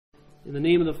In the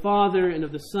name of the Father, and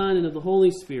of the Son, and of the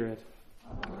Holy Spirit.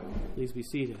 Please be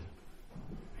seated.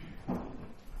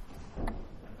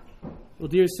 Well,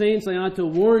 dear saints, I ought to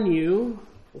warn you,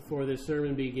 before this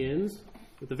sermon begins,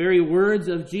 with the very words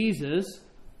of Jesus,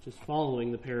 just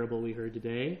following the parable we heard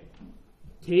today.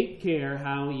 Take care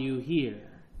how you hear.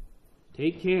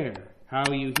 Take care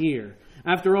how you hear.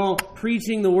 After all,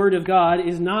 preaching the Word of God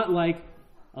is not like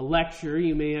a lecture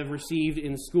you may have received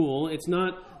in school. It's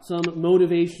not some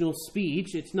motivational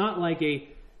speech. It's not like a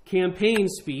campaign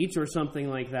speech or something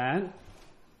like that.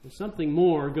 There's something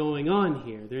more going on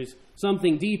here. There's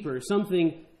something deeper,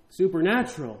 something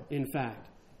supernatural, in fact.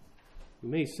 You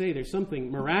may say there's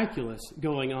something miraculous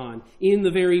going on in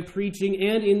the very preaching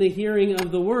and in the hearing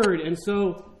of the Word. And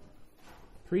so,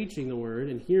 preaching the Word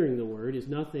and hearing the Word is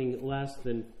nothing less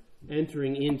than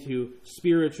entering into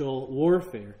spiritual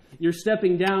warfare. You're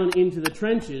stepping down into the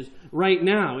trenches right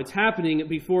now. It's happening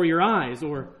before your eyes,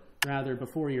 or rather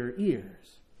before your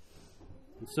ears.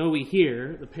 And so we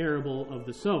hear the parable of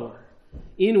the sower,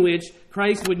 in which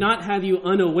Christ would not have you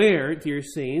unaware, dear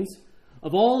saints,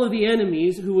 of all of the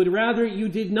enemies who would rather you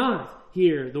did not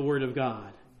hear the Word of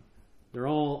God. They're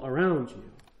all around you.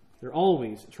 They're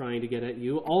always trying to get at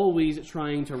you, always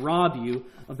trying to rob you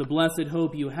of the blessed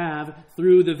hope you have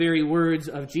through the very words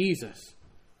of Jesus.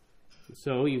 And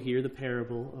so you hear the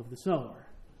parable of the sower.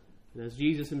 And as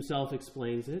Jesus himself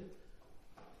explains it,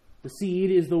 the seed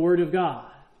is the Word of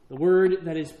God, the Word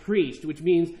that is preached, which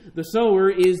means the sower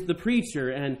is the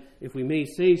preacher. And if we may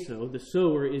say so, the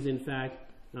sower is in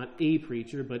fact not a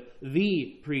preacher, but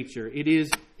the preacher. It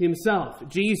is himself,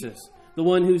 Jesus, the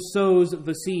one who sows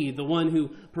the seed, the one who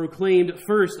proclaimed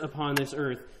first upon this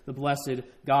earth the blessed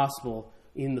gospel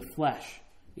in the flesh,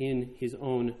 in his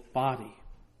own body.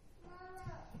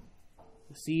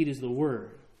 The seed is the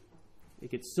word.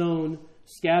 It gets sown,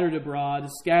 scattered abroad,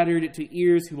 scattered to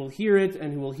ears who will hear it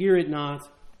and who will hear it not.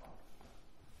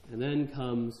 And then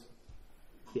comes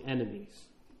the enemies.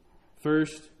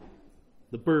 First,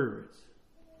 the birds.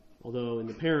 Although in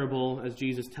the parable, as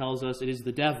Jesus tells us, it is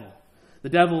the devil. The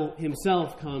devil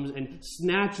himself comes and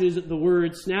snatches the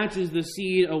word, snatches the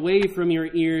seed away from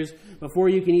your ears before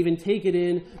you can even take it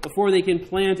in, before they can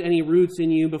plant any roots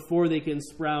in you, before they can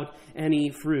sprout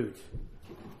any fruit.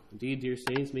 Indeed, dear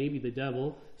saints, maybe the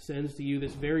devil sends to you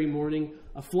this very morning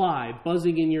a fly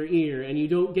buzzing in your ear, and you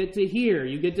don't get to hear.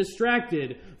 You get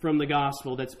distracted from the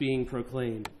gospel that's being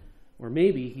proclaimed. Or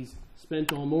maybe he's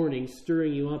spent all morning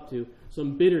stirring you up to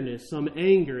some bitterness, some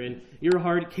anger, and your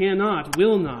heart cannot,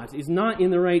 will not, is not in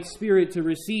the right spirit to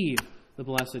receive the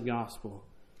blessed gospel.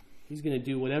 He's going to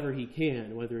do whatever he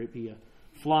can, whether it be a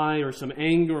fly or some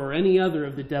anger or any other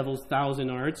of the devil's 1,000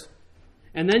 arts.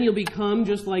 And then you'll become,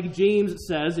 just like James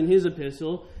says in his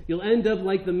epistle, you'll end up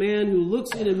like the man who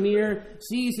looks in a mirror,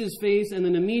 sees his face, and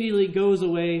then immediately goes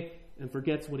away and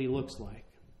forgets what he looks like.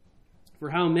 For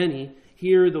how many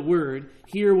hear the word,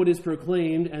 hear what is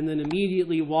proclaimed, and then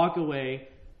immediately walk away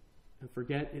and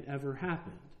forget it ever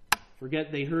happened.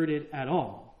 Forget they heard it at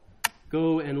all.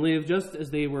 Go and live just as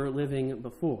they were living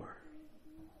before.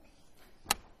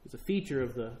 It's a feature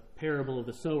of the parable of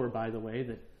the sower, by the way,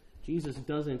 that Jesus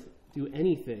doesn't do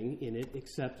anything in it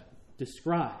except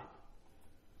describe.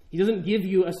 He doesn't give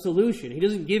you a solution. He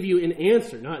doesn't give you an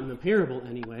answer, not in the parable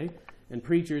anyway. And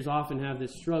preachers often have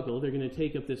this struggle. They're going to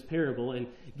take up this parable and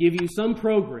give you some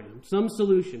program, some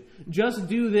solution. Just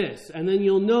do this, and then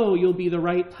you'll know you'll be the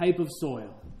right type of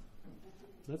soil.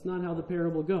 That's not how the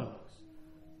parable goes.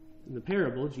 In the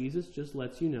parable, Jesus just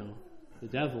lets you know the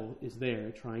devil is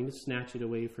there trying to snatch it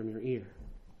away from your ear.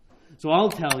 So I'll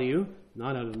tell you,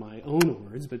 not out of my own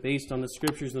words, but based on the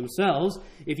scriptures themselves,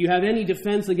 if you have any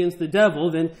defense against the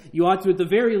devil, then you ought to at the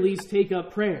very least take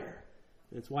up prayer.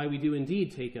 That's why we do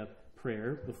indeed take up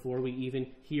prayer before we even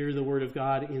hear the word of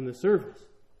God in the service.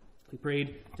 We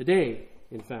prayed today,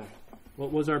 in fact.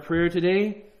 What was our prayer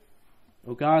today?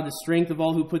 O God, the strength of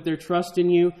all who put their trust in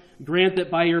you, grant that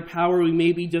by your power we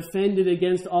may be defended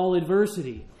against all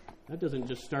adversity. That doesn't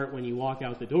just start when you walk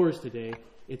out the doors today.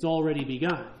 It's already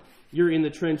begun. You're in the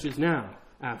trenches now,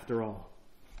 after all.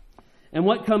 And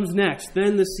what comes next?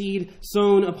 Then the seed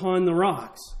sown upon the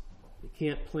rocks. It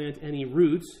can't plant any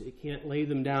roots. It can't lay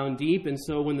them down deep. And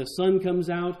so when the sun comes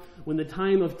out, when the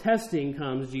time of testing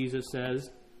comes, Jesus says,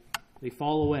 they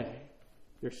fall away.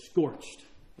 They're scorched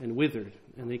and withered,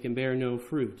 and they can bear no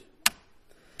fruit.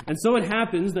 And so it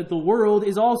happens that the world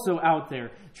is also out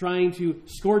there trying to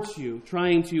scorch you,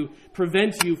 trying to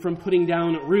prevent you from putting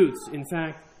down roots. In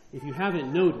fact, if you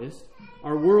haven't noticed,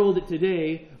 our world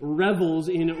today revels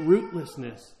in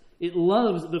rootlessness. It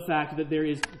loves the fact that there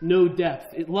is no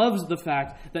depth. It loves the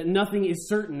fact that nothing is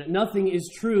certain, nothing is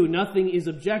true, nothing is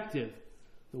objective.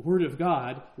 The Word of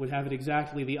God would have it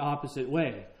exactly the opposite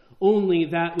way. Only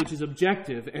that which is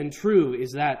objective and true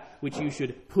is that which you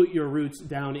should put your roots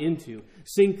down into,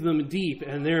 sink them deep,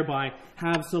 and thereby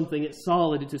have something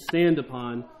solid to stand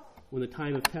upon when the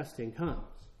time of testing comes.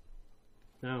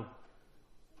 Now,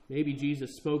 maybe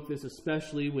Jesus spoke this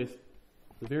especially with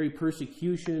the very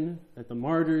persecution that the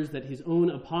martyrs, that his own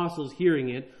apostles hearing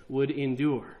it would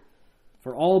endure.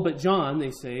 For all but John, they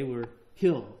say, were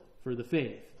killed for the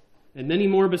faith. And many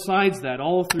more besides that,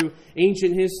 all through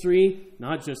ancient history,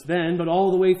 not just then, but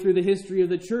all the way through the history of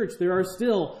the church. There are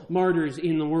still martyrs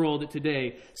in the world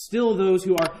today. Still those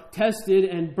who are tested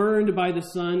and burned by the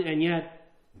sun, and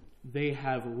yet they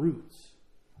have roots.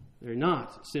 They're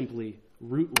not simply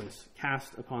rootless,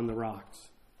 cast upon the rocks.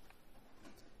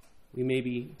 We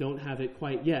maybe don't have it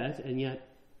quite yet, and yet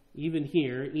even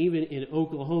here, even in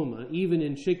Oklahoma, even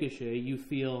in Chickasha, you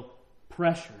feel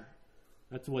pressure.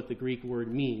 That's what the Greek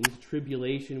word means.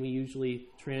 Tribulation, we usually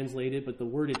translate it, but the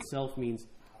word itself means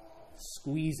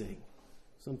squeezing,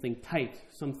 something tight,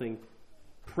 something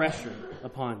pressure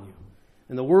upon you.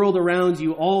 And the world around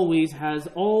you always has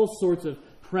all sorts of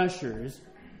pressures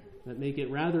that make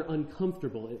it rather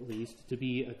uncomfortable, at least, to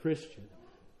be a Christian.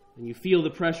 And you feel the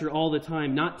pressure all the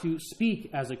time not to speak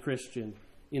as a Christian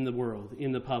in the world,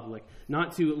 in the public,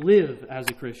 not to live as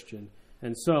a Christian.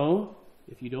 And so,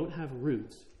 if you don't have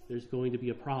roots, there's going to be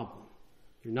a problem.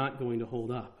 You're not going to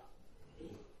hold up.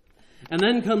 And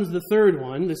then comes the third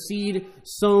one, the seed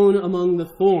sown among the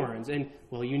thorns. And,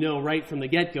 well, you know right from the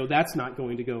get-go that's not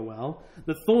going to go well.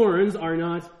 The thorns are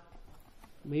not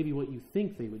maybe what you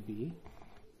think they would be.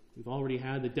 You've already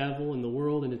had the devil and the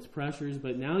world and its pressures,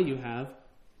 but now you have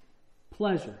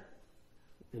pleasure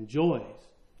and joys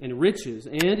and riches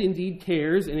and indeed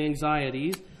cares and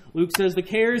anxieties. Luke says the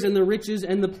cares and the riches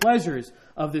and the pleasures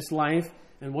of this life.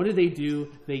 And what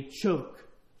do? They choke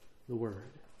the word.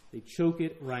 They choke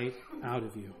it right out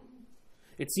of you.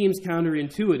 It seems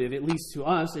counterintuitive, at least to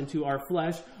us and to our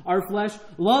flesh. Our flesh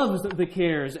loves the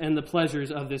cares and the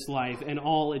pleasures of this life and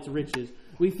all its riches.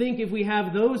 We think if we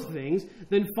have those things,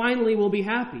 then finally we'll be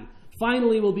happy.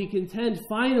 Finally we'll be content.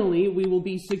 Finally we will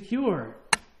be secure.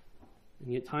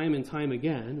 And yet time and time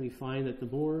again, we find that the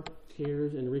more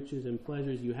cares and riches and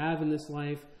pleasures you have in this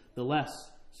life, the less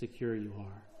secure you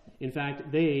are. In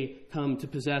fact, they come to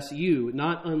possess you,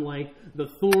 not unlike the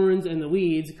thorns and the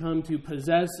weeds come to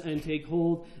possess and take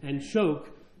hold and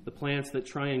choke the plants that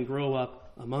try and grow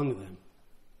up among them.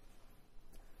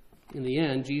 In the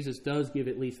end, Jesus does give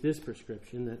at least this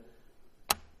prescription, that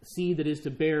seed that is to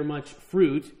bear much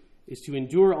fruit is to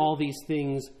endure all these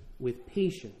things with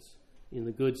patience in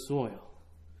the good soil.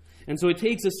 And so it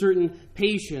takes a certain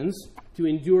patience to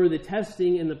endure the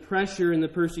testing and the pressure and the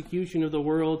persecution of the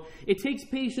world. It takes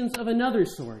patience of another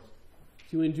sort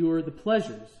to endure the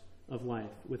pleasures of life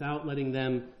without letting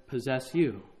them possess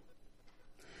you.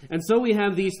 And so we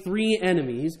have these three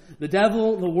enemies, the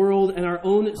devil, the world, and our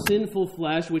own sinful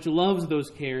flesh, which loves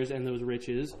those cares and those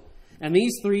riches. And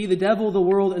these three, the devil, the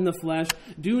world, and the flesh,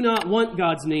 do not want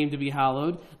God's name to be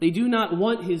hallowed. They do not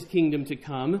want his kingdom to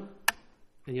come.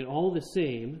 And yet all the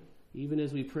same, even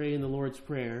as we pray in the Lord's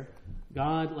Prayer,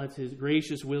 God lets his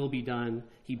gracious will be done.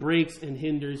 He breaks and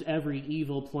hinders every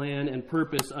evil plan and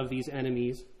purpose of these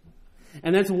enemies.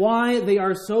 And that's why they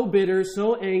are so bitter,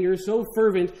 so angry, so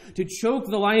fervent to choke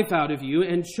the life out of you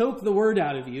and choke the word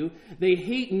out of you. They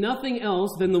hate nothing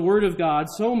else than the word of God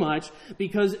so much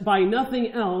because by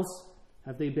nothing else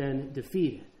have they been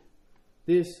defeated.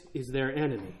 This is their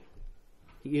enemy.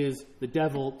 He is the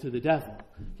devil to the devil.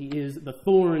 He is the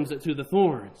thorns to the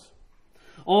thorns.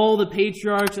 All the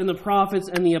patriarchs and the prophets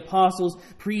and the apostles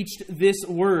preached this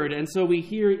word. And so we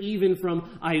hear even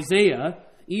from Isaiah,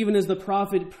 even as the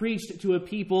prophet preached to a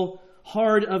people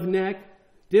hard of neck,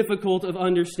 difficult of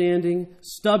understanding,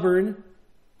 stubborn,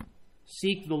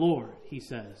 seek the Lord, he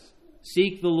says.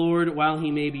 Seek the Lord while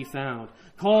he may be found.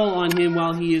 Call on him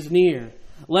while he is near.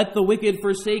 Let the wicked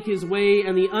forsake his way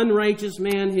and the unrighteous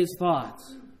man his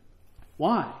thoughts.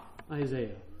 Why,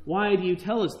 Isaiah? Why do you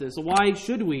tell us this? Why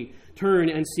should we turn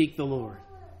and seek the Lord?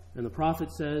 And the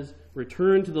prophet says,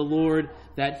 return to the Lord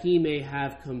that he may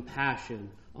have compassion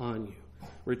on you.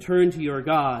 Return to your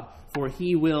God, for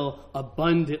he will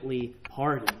abundantly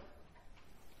pardon.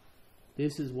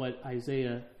 This is what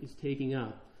Isaiah is taking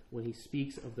up when he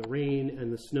speaks of the rain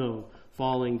and the snow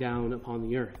falling down upon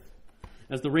the earth.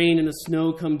 As the rain and the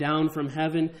snow come down from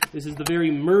heaven, this is the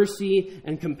very mercy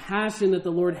and compassion that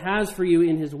the Lord has for you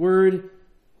in his word.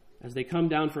 As they come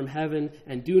down from heaven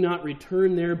and do not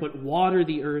return there, but water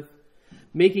the earth,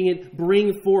 making it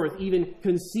bring forth, even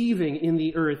conceiving in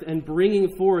the earth and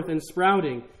bringing forth and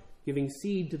sprouting, giving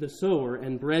seed to the sower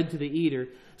and bread to the eater.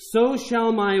 So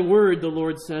shall my word, the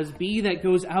Lord says, be that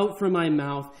goes out from my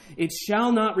mouth. It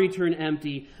shall not return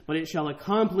empty, but it shall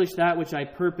accomplish that which I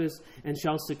purpose and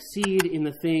shall succeed in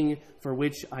the thing for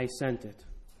which I sent it.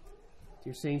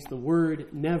 Dear saints, the word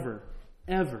never,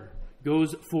 ever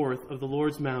goes forth of the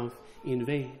Lord's mouth in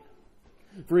vain.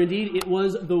 For indeed it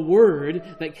was the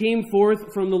word that came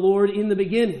forth from the Lord in the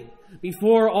beginning,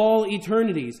 before all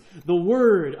eternities, the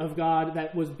word of God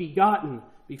that was begotten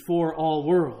before all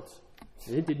worlds.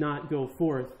 And it did not go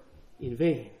forth in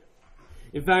vain.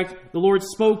 In fact, the Lord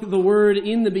spoke the word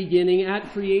in the beginning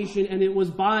at creation, and it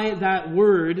was by that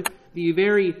word, the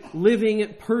very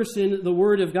living person, the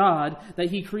Word of God, that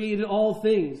he created all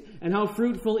things. And how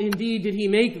fruitful indeed did he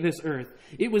make this earth.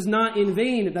 It was not in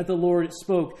vain that the Lord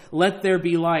spoke, let there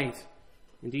be light.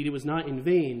 Indeed, it was not in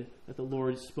vain that the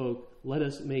Lord spoke, let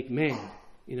us make man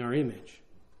in our image.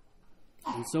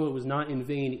 And so it was not in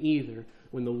vain either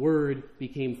when the Word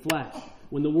became flesh,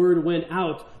 when the Word went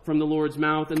out from the Lord's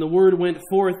mouth, and the Word went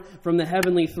forth from the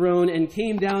heavenly throne and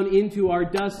came down into our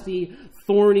dusty,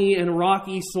 thorny, and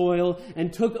rocky soil,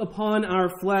 and took upon our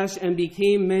flesh and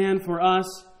became man for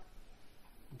us.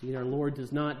 Indeed, our Lord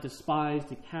does not despise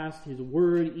to cast his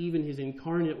word, even his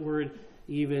incarnate word,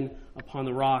 even upon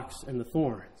the rocks and the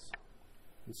thorns.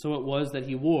 And so it was that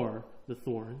he wore the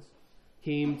thorns,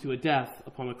 came to a death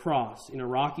upon a cross in a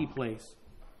rocky place.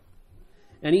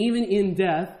 And even in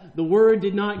death, the word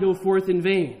did not go forth in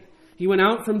vain. He went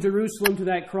out from Jerusalem to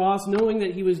that cross, knowing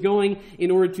that he was going in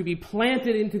order to be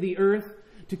planted into the earth,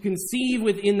 to conceive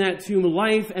within that tomb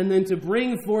life, and then to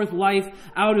bring forth life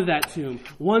out of that tomb,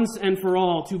 once and for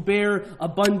all, to bear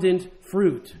abundant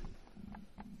fruit.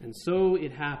 And so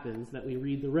it happens that we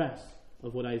read the rest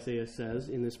of what Isaiah says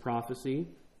in this prophecy.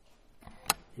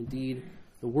 Indeed,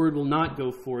 the word will not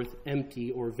go forth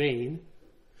empty or vain.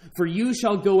 For you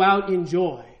shall go out in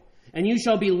joy, and you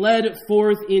shall be led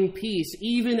forth in peace,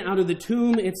 even out of the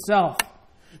tomb itself.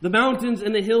 The mountains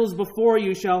and the hills before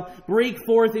you shall break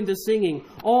forth into singing.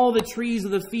 All the trees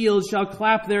of the field shall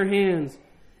clap their hands.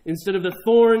 Instead of the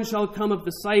thorn shall come up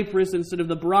the cypress. Instead of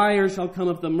the briar shall come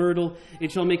up the myrtle.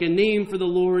 It shall make a name for the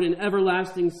Lord, an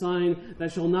everlasting sign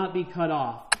that shall not be cut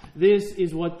off. This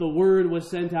is what the word was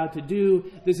sent out to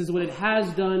do. This is what it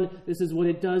has done. This is what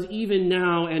it does even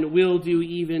now and will do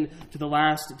even to the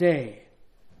last day.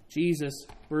 Jesus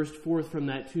burst forth from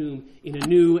that tomb in a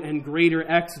new and greater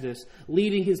exodus,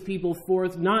 leading his people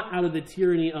forth not out of the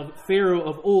tyranny of Pharaoh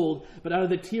of old, but out of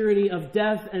the tyranny of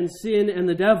death and sin and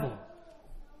the devil.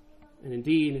 And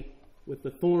indeed, with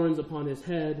the thorns upon his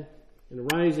head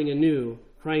and rising anew,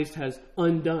 Christ has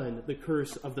undone the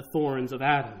curse of the thorns of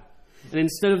Adam. And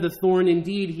instead of the thorn,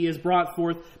 indeed, he has brought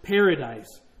forth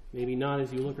paradise. Maybe not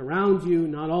as you look around you,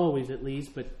 not always at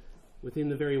least, but within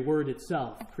the very word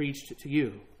itself, preached to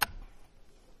you.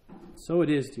 So it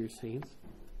is, dear saints.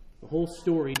 The whole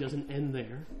story doesn't end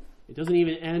there. It doesn't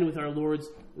even end with our Lord's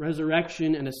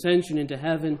resurrection and ascension into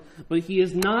heaven. But he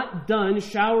is not done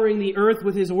showering the earth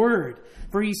with his word.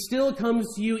 For he still comes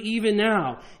to you even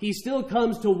now. He still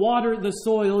comes to water the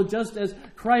soil, just as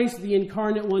Christ, the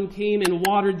incarnate one, came and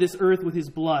watered this earth with his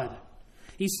blood.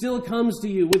 He still comes to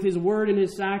you with his word and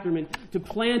his sacrament to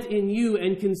plant in you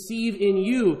and conceive in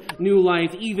you new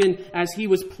life, even as he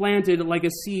was planted like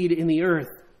a seed in the earth.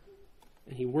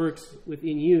 And he works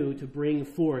within you to bring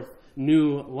forth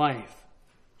new life,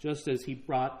 just as he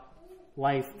brought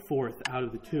life forth out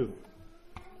of the tomb.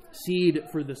 Seed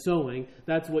for the sowing,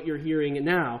 that's what you're hearing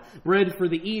now. Bread for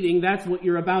the eating, that's what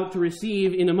you're about to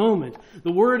receive in a moment.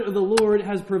 The word of the Lord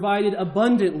has provided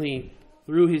abundantly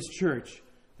through his church,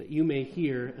 that you may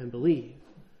hear and believe.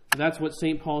 So that's what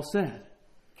St. Paul said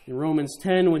in Romans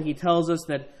 10 when he tells us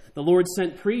that the Lord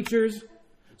sent preachers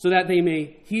so that they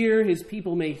may hear, his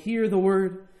people may hear the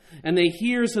word, and they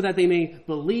hear so that they may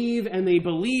believe, and they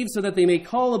believe so that they may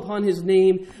call upon his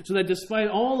name, so that despite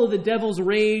all of the devil's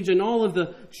rage and all of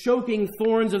the choking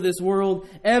thorns of this world,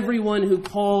 everyone who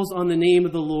calls on the name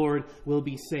of the Lord will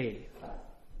be saved.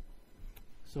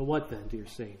 So what then, dear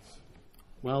saints?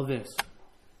 Well, this.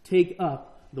 Take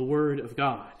up the word of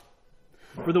God.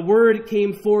 For the word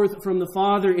came forth from the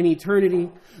Father in eternity.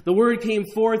 The word came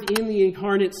forth in the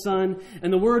incarnate Son,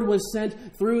 and the word was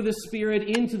sent through the Spirit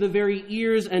into the very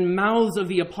ears and mouths of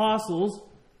the apostles,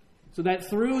 so that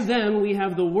through them we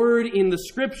have the word in the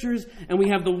scriptures, and we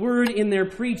have the word in their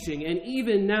preaching. And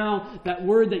even now, that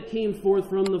word that came forth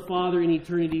from the Father in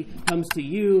eternity comes to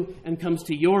you and comes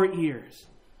to your ears.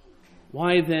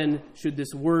 Why then should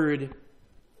this word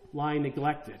lie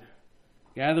neglected,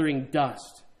 gathering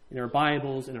dust in our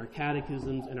Bibles, in our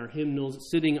catechisms, in our hymnals,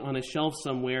 sitting on a shelf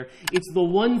somewhere. It's the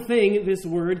one thing, this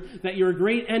word, that your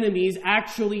great enemies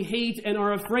actually hate and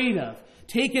are afraid of.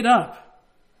 Take it up.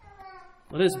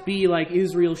 Let us be like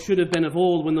Israel should have been of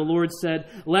old when the Lord said,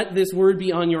 "Let this word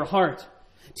be on your heart.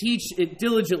 Teach it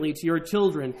diligently to your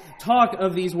children. Talk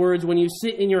of these words when you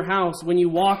sit in your house, when you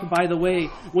walk by the way,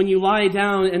 when you lie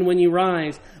down and when you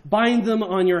rise. Bind them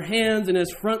on your hands and as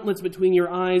frontlets between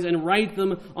your eyes, and write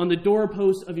them on the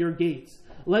doorposts of your gates.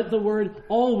 Let the word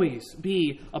always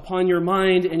be upon your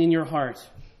mind and in your heart."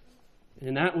 And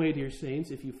in that way, dear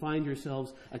saints, if you find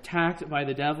yourselves attacked by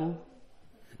the devil,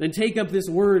 then take up this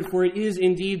word, for it is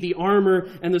indeed the armor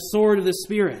and the sword of the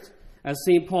Spirit. As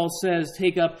St. Paul says,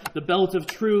 take up the belt of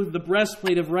truth, the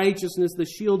breastplate of righteousness, the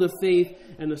shield of faith,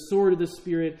 and the sword of the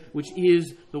Spirit, which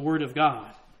is the word of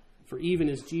God. For even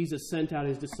as Jesus sent out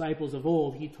his disciples of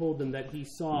old, he told them that he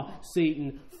saw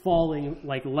Satan falling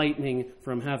like lightning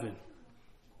from heaven.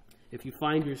 If you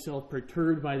find yourself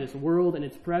perturbed by this world and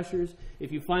its pressures,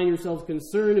 if you find yourself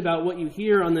concerned about what you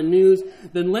hear on the news,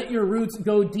 then let your roots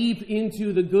go deep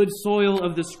into the good soil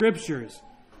of the Scriptures.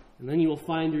 And then you will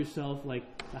find yourself like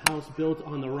the house built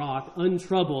on the rock,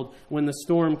 untroubled when the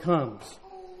storm comes.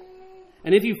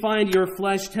 And if you find your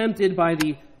flesh tempted by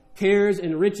the cares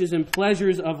and riches and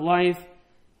pleasures of life,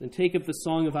 then take up the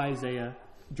song of Isaiah.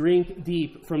 Drink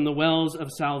deep from the wells of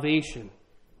salvation,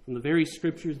 from the very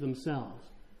Scriptures themselves.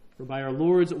 For by our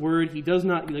Lord's word, he does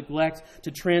not neglect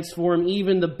to transform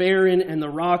even the barren and the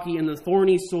rocky and the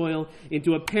thorny soil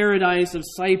into a paradise of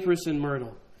cypress and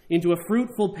myrtle, into a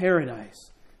fruitful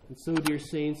paradise. And so, dear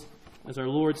saints, as our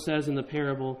Lord says in the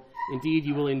parable, indeed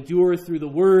you will endure through the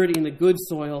word in the good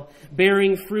soil,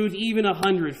 bearing fruit even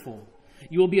 100-fold.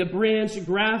 You will be a branch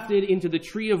grafted into the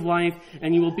tree of life,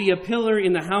 and you will be a pillar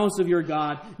in the house of your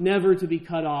God, never to be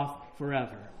cut off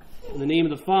forever. In the name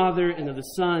of the Father, and of the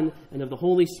Son, and of the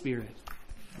Holy Spirit.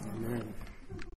 Amen.